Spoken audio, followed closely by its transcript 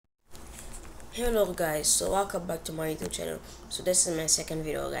Hello guys, so welcome back to my YouTube channel. So this is my second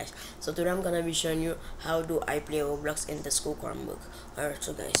video guys. So today I'm gonna be showing you how do I play Roblox in the school Chromebook. Alright,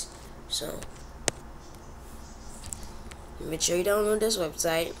 so guys, so make sure you download this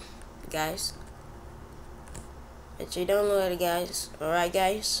website guys. Make sure you download it guys. Alright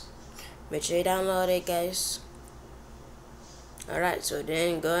guys, make sure you download it guys. Alright, so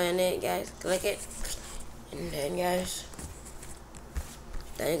then go in it guys, click it, and then guys,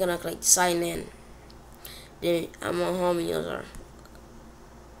 then you're gonna click sign in. Then I'm a home user.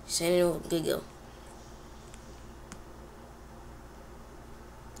 Sign in with Google.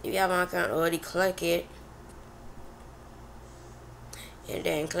 If you have an account already, click it, and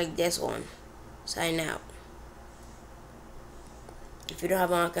then click this one, sign out. If you don't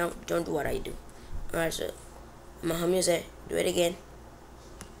have an account, don't do what I do. Alright, so I'm a home user. Do it again.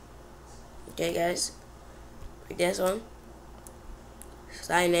 Okay, guys. Click this one.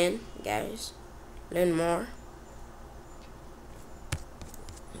 Sign in, guys. Learn more.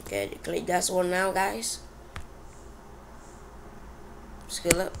 Okay, click this one now, guys.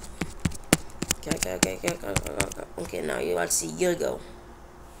 Scroll up. Okay, now you will see your go.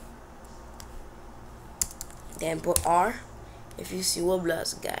 Then put R if you see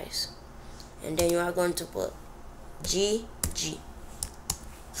Roblox, guys. And then you are going to put G.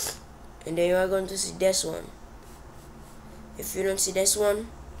 And then you are going to see this one. If you don't see this one,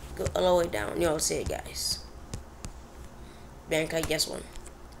 go all the way down. You'll see it, guys. Then click this one.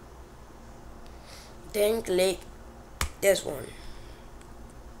 Then click this one.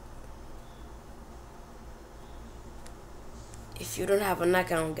 If you don't have an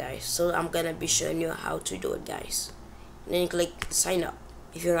account, guys, so I'm gonna be showing you how to do it, guys. And then click sign up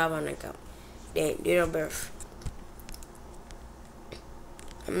if you don't have an account. Then date of birth.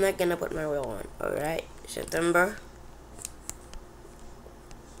 I'm not gonna put my real one. Alright, September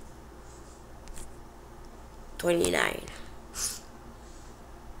 29,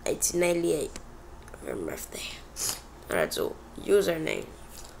 1998. My birthday. Alright, so username.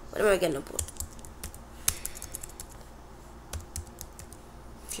 What am I gonna put?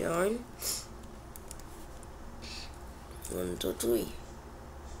 John 1 2 3.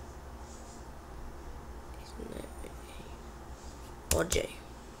 Or J.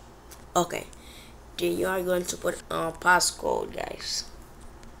 Okay. Then you are going to put our passcode, guys.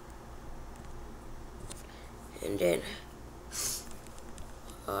 And then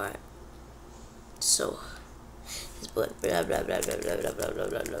alright. So let's put blah blah blah blah blah blah blah blah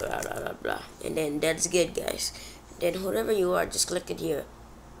blah blah blah blah blah. And then that's good, guys. Then whoever you are, just click it here.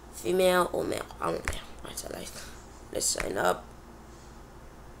 Female or male. I want male. That's all right. Let's sign up.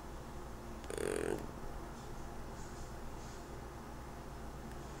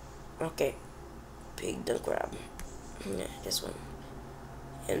 Okay. Pick the grab. Yeah, this one.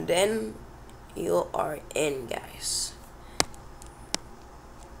 And then you are in, guys.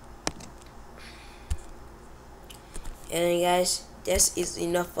 And then, guys, this is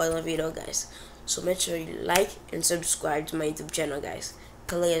enough for the video, guys. So make sure you like and subscribe to my YouTube channel, guys.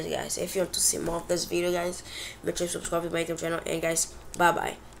 Clear, guys. If you want to see more of this video, guys, make sure you subscribe to my YouTube channel. And guys, bye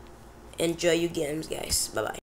bye. Enjoy your games, guys. Bye bye.